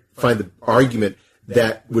to find the argument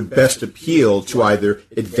that would best appeal to either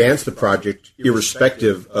advance the project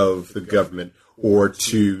irrespective of the government or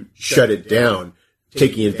to shut it down,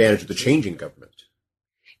 taking advantage of the changing government.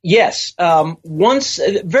 Yes. Once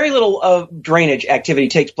very little drainage activity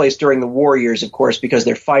takes place during the war years, of course, because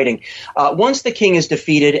they're fighting. Once the king is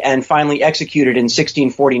defeated and finally executed in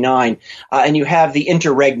 1649, and you have the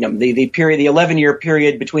interregnum, the 11-year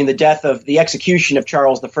period between the execution of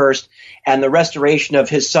Charles I and the restoration of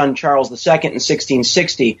his son Charles II in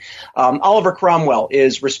 1660, Oliver Cromwell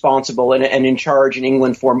is responsible and in charge in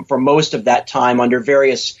England for most of that time under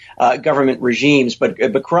various government regimes.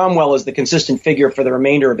 But Cromwell is the consistent figure for the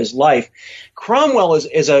remainder of his life. Cromwell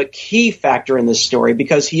is a key factor in this story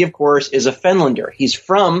because he, of course, is a Fenlander. He's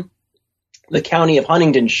from the county of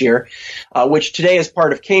Huntingdonshire, which today is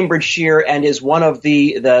part of Cambridgeshire and is one of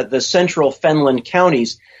the central Fenland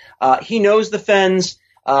counties. He knows the Fens.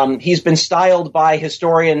 He's been styled by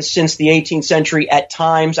historians since the 18th century at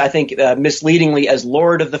times, I think misleadingly, as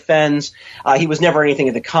Lord of the Fens. He was never anything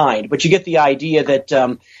of the kind. But you get the idea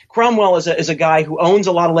that Cromwell is a guy who owns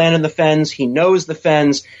a lot of land in the Fens. He knows the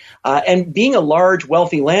Fens. And being a large,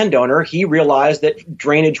 wealthy landowner, he realized that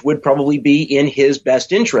drainage would probably be in his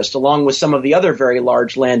best interest, along with some of the other very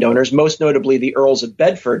large landowners, most notably the Earls of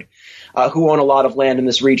Bedford, who own a lot of land in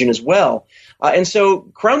this region as well. And so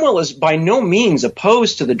Cromwell is by no means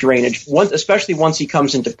opposed to the drainage, especially once he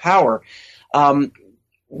comes into power.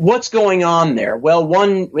 What's going on there? Well,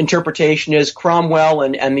 one interpretation is Cromwell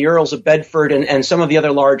and the Earls of Bedford and some of the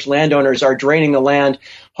other large landowners are draining the land,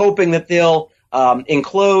 hoping that they'll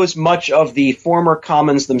enclose much of the former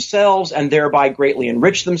commons themselves and thereby greatly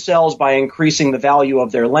enrich themselves by increasing the value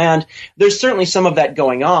of their land. There's certainly some of that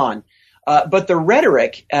going on. But the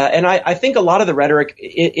rhetoric, and I think a lot of the rhetoric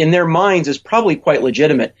in their minds is probably quite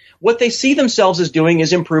legitimate. What they see themselves as doing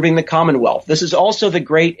is improving the Commonwealth. This is also the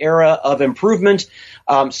great era of improvement.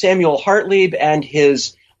 Samuel Hartleb and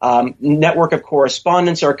his network of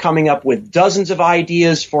correspondents are coming up with dozens of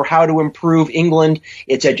ideas for how to improve England,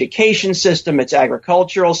 its education system, its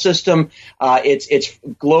agricultural system, its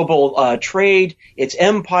global trade, its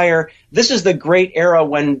empire. This is the great era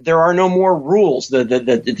when there are no more rules.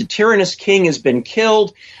 The tyrannous king has been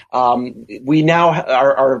killed. We now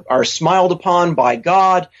are smiled upon by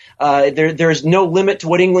God. There's no limit to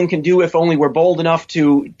what England can do if only we're bold enough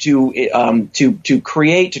to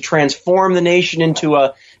create, to transform the nation into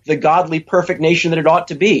the godly, perfect nation that it ought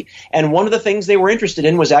to be. And one of the things they were interested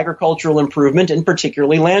in was agricultural improvement and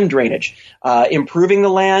particularly land drainage, improving the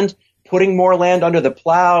land, putting more land under the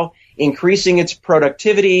plow, increasing its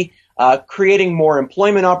productivity, creating more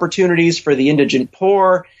employment opportunities for the indigent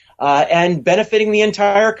poor, and benefiting the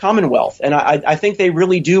entire Commonwealth. And I think they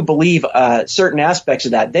really do believe certain aspects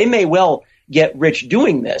of that. They may well get rich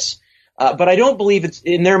doing this, but I don't believe it's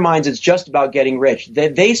in their minds it's just about getting rich.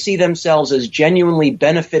 They see themselves as genuinely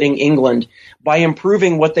benefiting England by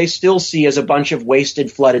improving what they still see as a bunch of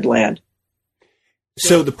wasted, flooded land.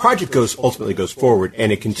 So the project ultimately goes forward,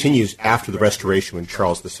 and it continues after the restoration when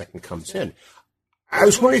Charles II comes in. I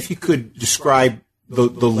was wondering if you could describe the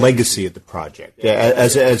legacy of the project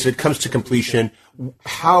as it comes to completion.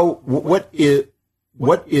 What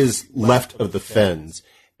is left of the fens,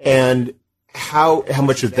 and how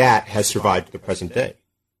much of that has survived to the present day?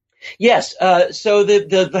 Yes. So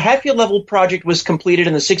the Hatfield Level project was completed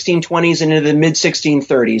in the 1620s and into the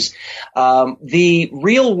mid-1630s. The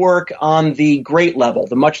real work on the Great Level,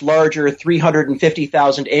 the much larger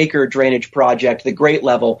 350,000-acre drainage project, the Great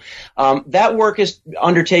Level, that work is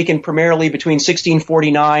undertaken primarily between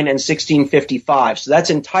 1649 and 1655. So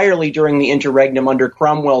that's entirely during the interregnum under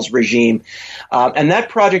Cromwell's regime. And that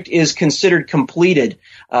project is considered completed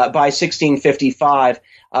by 1655.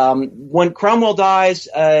 When Cromwell dies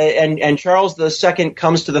and Charles II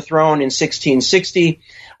comes to the throne in 1660,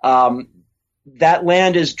 that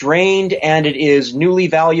land is drained and it is newly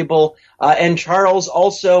valuable. And Charles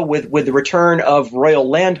also, with the return of royal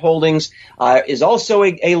land holdings, is also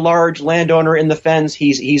a large landowner in the fens.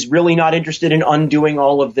 He's really not interested in undoing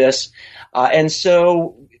all of this. And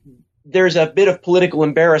so there's a bit of political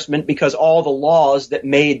embarrassment because all the laws that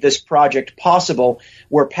made this project possible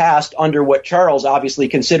were passed under what Charles obviously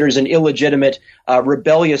considers an illegitimate,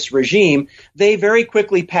 rebellious regime. They very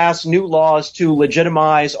quickly pass new laws to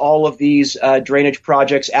legitimize all of these drainage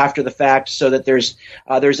projects after the fact so that there's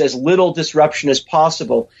as little disruption as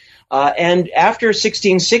possible. And after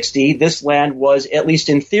 1660, this land was, at least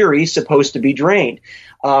in theory, supposed to be drained.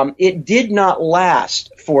 It did not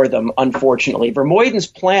last for them, unfortunately. Vermuyden's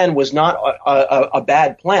plan was not a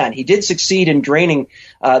bad plan. He did succeed in draining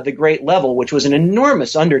the Great Level, which was an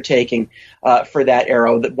enormous undertaking for that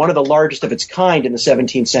era, one of the largest of its kind in the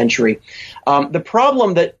 17th century. The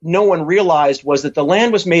problem that no one realized was that the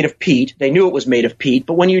land was made of peat. They knew it was made of peat,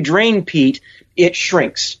 but when you drain peat, it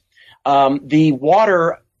shrinks. The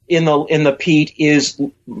water in the peat is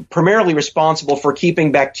primarily responsible for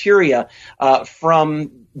keeping bacteria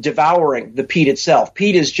from devouring the peat itself.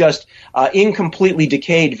 Peat is just incompletely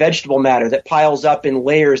decayed vegetable matter that piles up in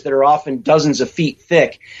layers that are often dozens of feet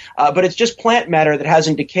thick. But it's just plant matter that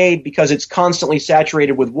hasn't decayed because it's constantly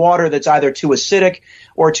saturated with water that's either too acidic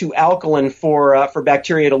or too alkaline for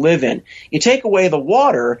bacteria to live in. You take away the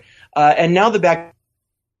water, and now the bacteria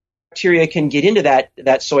can get into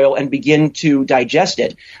that soil and begin to digest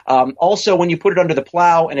it. Also, when you put it under the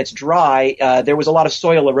plow and it's dry, there was a lot of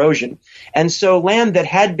soil erosion. And so land that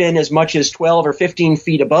had been as much as 12 or 15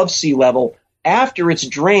 feet above sea level, after it's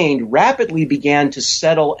drained, rapidly began to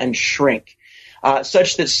settle and shrink.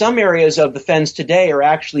 Such that some areas of the fens today are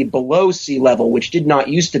actually below sea level, which did not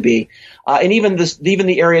used to be. And even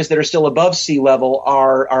the areas that are still above sea level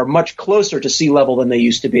are much closer to sea level than they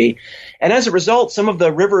used to be. And as a result, some of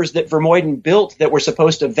the rivers that Vermuyden built that were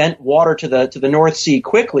supposed to vent water to the North Sea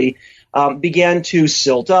quickly began to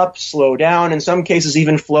silt up, slow down, in some cases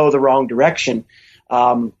even flow the wrong direction.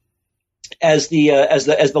 As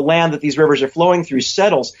the land that these rivers are flowing through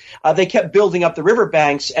settles, they kept building up the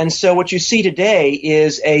riverbanks, and so what you see today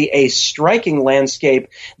is a striking landscape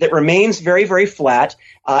that remains very, very flat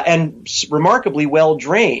and remarkably well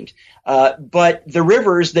drained. But the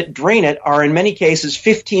rivers that drain it are in many cases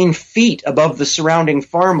 15 feet above the surrounding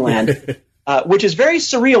farmland, which is very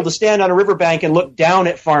surreal to stand on a riverbank and look down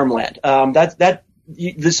at farmland.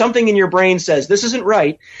 Something in your brain says this isn't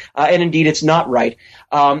right, and indeed it's not right.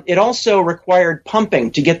 It also required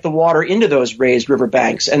pumping to get the water into those raised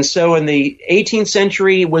riverbanks. And so in the 18th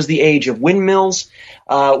century was the age of windmills,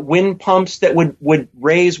 wind pumps that would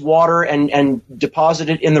raise water and deposit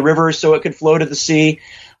it in the rivers so it could flow to the sea.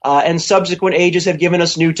 And subsequent ages have given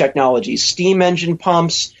us new technologies, steam engine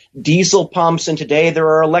pumps, diesel pumps, and today there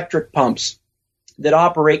are electric pumps that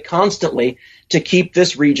operate constantly to keep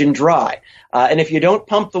this region dry. And if you don't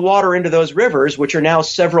pump the water into those rivers, which are now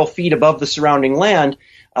several feet above the surrounding land,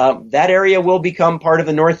 that area will become part of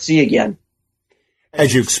the North Sea again.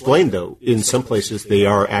 As you explained, though, in some places they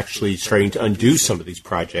are actually starting to undo some of these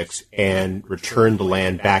projects and return the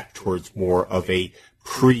land back towards more of a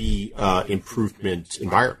pre-improvement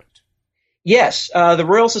environment. Yes, the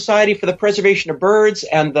Royal Society for the Preservation of Birds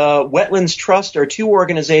and the Wetlands Trust are two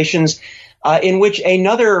organizations in which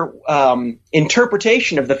another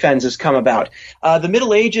interpretation of the fens has come about. The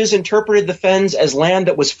Middle Ages interpreted the fens as land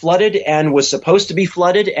that was flooded and was supposed to be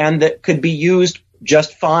flooded and that could be used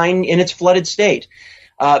just fine in its flooded state.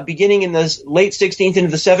 Beginning in the late 16th into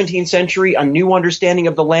the 17th century, a new understanding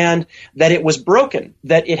of the land that it was broken,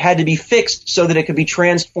 that it had to be fixed so that it could be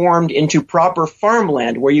transformed into proper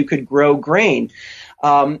farmland where you could grow grain.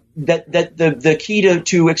 that the key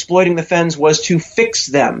to exploiting the fens was to fix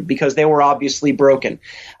them because they were obviously broken.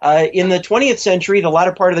 In the 20th century, the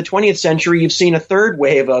latter part of the 20th century, you've seen a third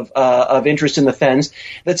wave of interest in the fens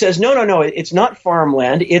that says, no, it's not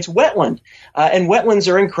farmland, it's wetland. And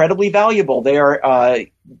wetlands are incredibly valuable. They are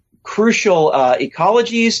crucial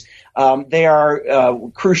ecologies. They are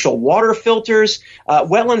crucial water filters.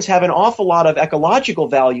 Wetlands have an awful lot of ecological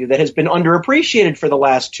value that has been underappreciated for the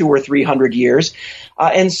last 200 or 300 years.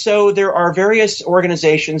 And so there are various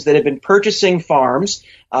organizations that have been purchasing farms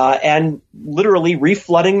and literally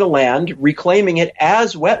reflooding the land, reclaiming it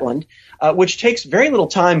as wetland, which takes very little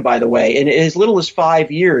time, by the way, in as little as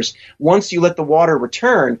 5 years. Once you let the water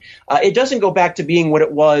return, it doesn't go back to being what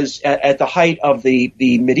it was at the height of the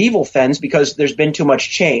medieval fens because there's been too much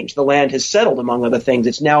change. The land has settled, among other things.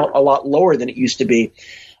 It's now a lot lower than it used to be.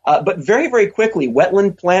 But very, very quickly,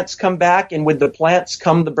 wetland plants come back, and with the plants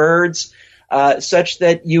come the birds, such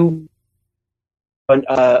that you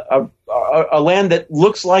a land that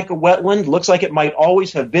looks like a wetland, looks like it might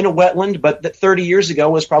always have been a wetland, but that 30 years ago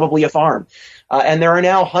was probably a farm. And there are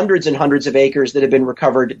now hundreds and hundreds of acres that have been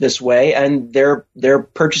recovered this way, and they're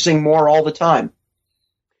purchasing more all the time.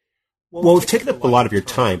 Well, we've taken up a lot of your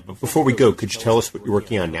time, but before we go, could you tell us what you're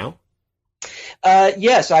working on now?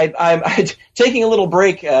 Yes, I'm taking a little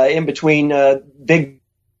break in between big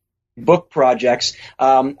book projects.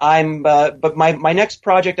 But my next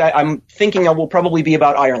project I'm thinking will probably be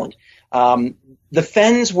about Ireland. The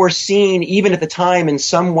fens were seen, even at the time, in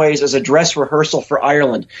some ways as a dress rehearsal for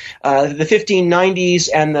Ireland. The 1590s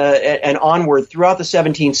and onward throughout the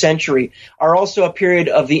 17th century are also a period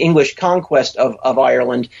of the English conquest of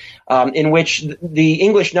Ireland, in which the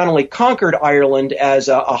English not only conquered Ireland as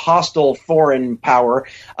a hostile foreign power,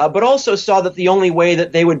 but also saw that the only way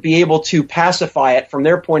that they would be able to pacify it from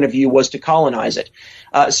their point of view was to colonize it.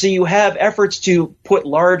 So you have efforts to put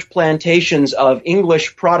large plantations of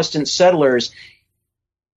English Protestant settlers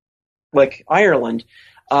like Ireland,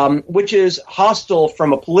 which is hostile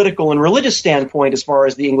from a political and religious standpoint as far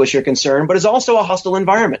as the English are concerned, but is also a hostile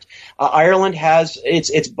environment. Ireland has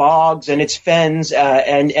its bogs and its fens,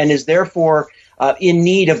 and is therefore in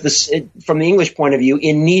need of this, from the English point of view,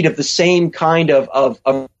 in need of the same kind of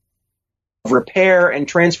repair and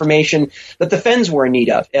transformation that the fens were in need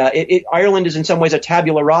of. Ireland is in some ways a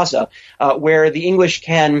tabula rasa, where the English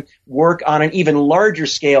can work on an even larger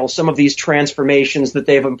scale some of these transformations that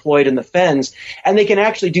they've employed in the fens, and they can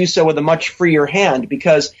actually do so with a much freer hand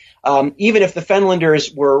because even if the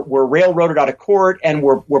Fenlanders were railroaded out of court and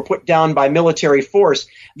were put down by military force,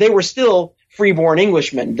 they were still freeborn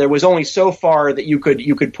Englishmen. There was only so far that you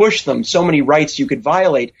could push them, so many rights you could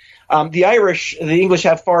violate. The English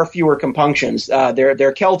have far fewer compunctions.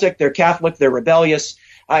 They're Celtic, they're Catholic, they're rebellious,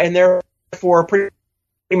 and therefore pretty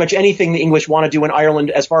much anything the English want to do in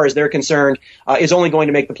Ireland, as far as they're concerned, is only going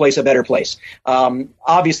to make the place a better place.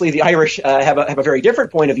 Obviously, the Irish have a very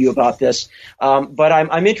different point of view about this, but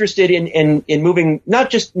I'm interested in moving not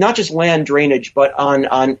just land drainage, but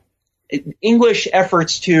on English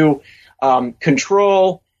efforts to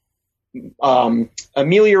control,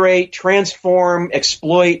 ameliorate, transform,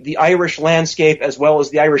 exploit the Irish landscape as well as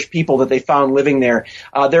the Irish people that they found living there.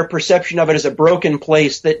 Their perception of it as a broken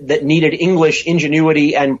place that needed English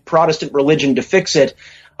ingenuity and Protestant religion to fix it,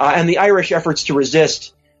 and the Irish efforts to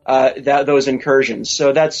resist those incursions.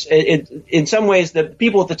 So that's in some ways the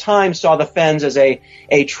people at the time saw the fens as a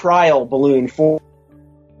trial balloon for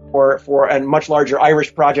a much larger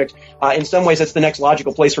Irish project. In some ways, that's the next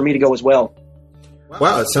logical place for me to go as well.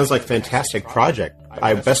 Wow, it sounds like a fantastic project.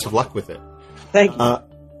 Best of luck with it. Thank you.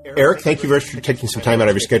 Eric, thank you very much for taking some time out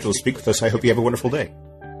of your schedule to speak with us. I hope you have a wonderful day.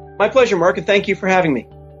 My pleasure, Mark, and thank you for having me.